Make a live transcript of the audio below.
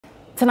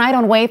Tonight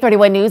on Way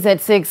 31 News at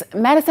 6,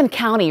 Madison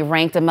County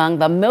ranked among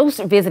the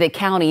most visited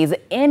counties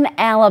in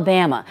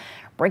Alabama,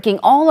 breaking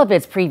all of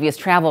its previous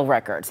travel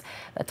records.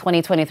 The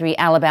 2023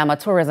 Alabama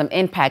Tourism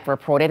Impact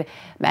reported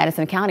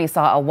Madison County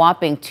saw a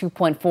whopping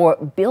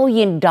 $2.4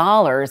 billion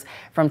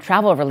from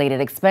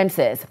travel-related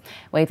expenses.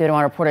 Way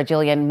 31 reporter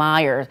Jillian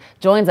Myers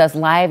joins us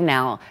live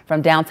now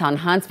from downtown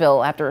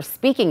Huntsville after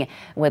speaking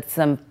with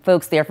some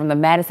folks there from the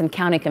Madison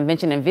County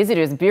Convention and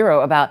Visitors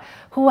Bureau about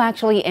who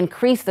actually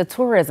increased the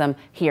tourism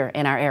here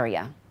in our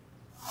area.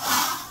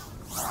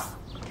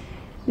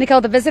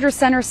 Nicole, the Visitor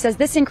Center says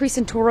this increase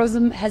in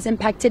tourism has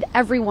impacted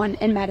everyone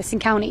in Madison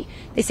County.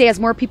 They say as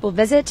more people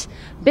visit,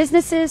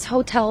 businesses,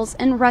 hotels,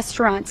 and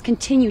restaurants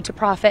continue to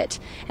profit.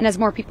 And as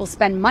more people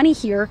spend money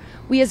here,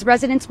 we as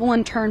residents will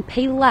in turn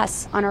pay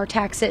less on our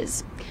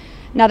taxes.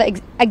 Now,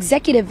 the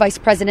executive vice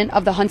president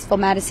of the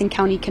Huntsville-Madison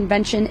County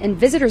Convention and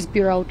Visitors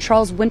Bureau,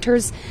 Charles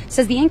Winters,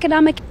 says the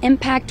economic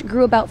impact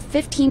grew about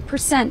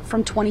 15%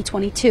 from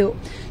 2022.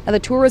 Now, the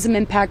tourism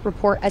impact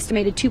report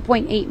estimated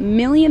 2.8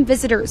 million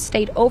visitors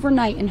stayed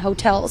overnight in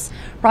hotels,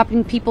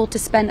 prompting people to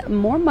spend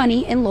more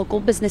money in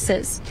local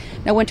businesses.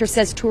 Now, Winters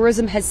says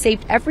tourism has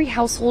saved every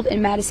household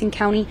in Madison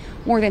County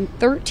more than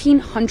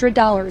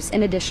 $1,300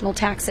 in additional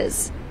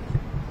taxes.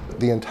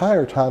 The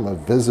entire time a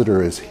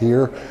visitor is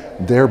here,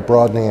 they're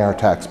broadening our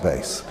tax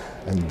base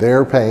and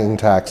they're paying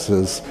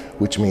taxes,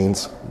 which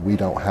means we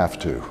don't have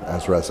to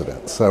as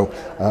residents. So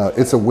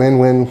it's a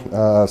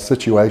win-win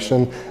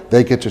situation.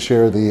 They get to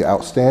share the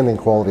outstanding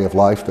quality of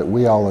life that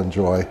we all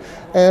enjoy,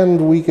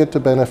 and we get to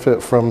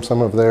benefit from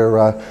some of their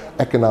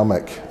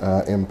economic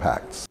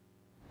impacts.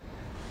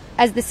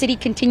 As the city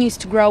continues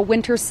to grow,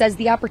 Winters says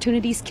the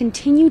opportunities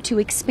continue to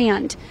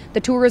expand. The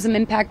Tourism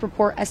Impact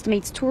Report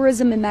estimates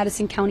tourism in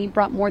Madison County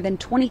brought more than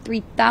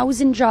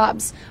 23,000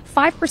 jobs,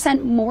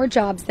 5% more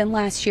jobs than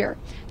last year.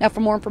 Now, for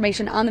more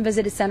information on the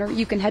Visitor Center,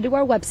 you can head to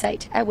our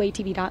website at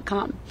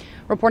waytv.com.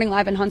 Reporting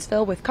live in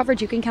Huntsville with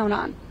coverage you can count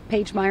on.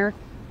 Paige Meyer,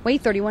 Way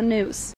 31 News.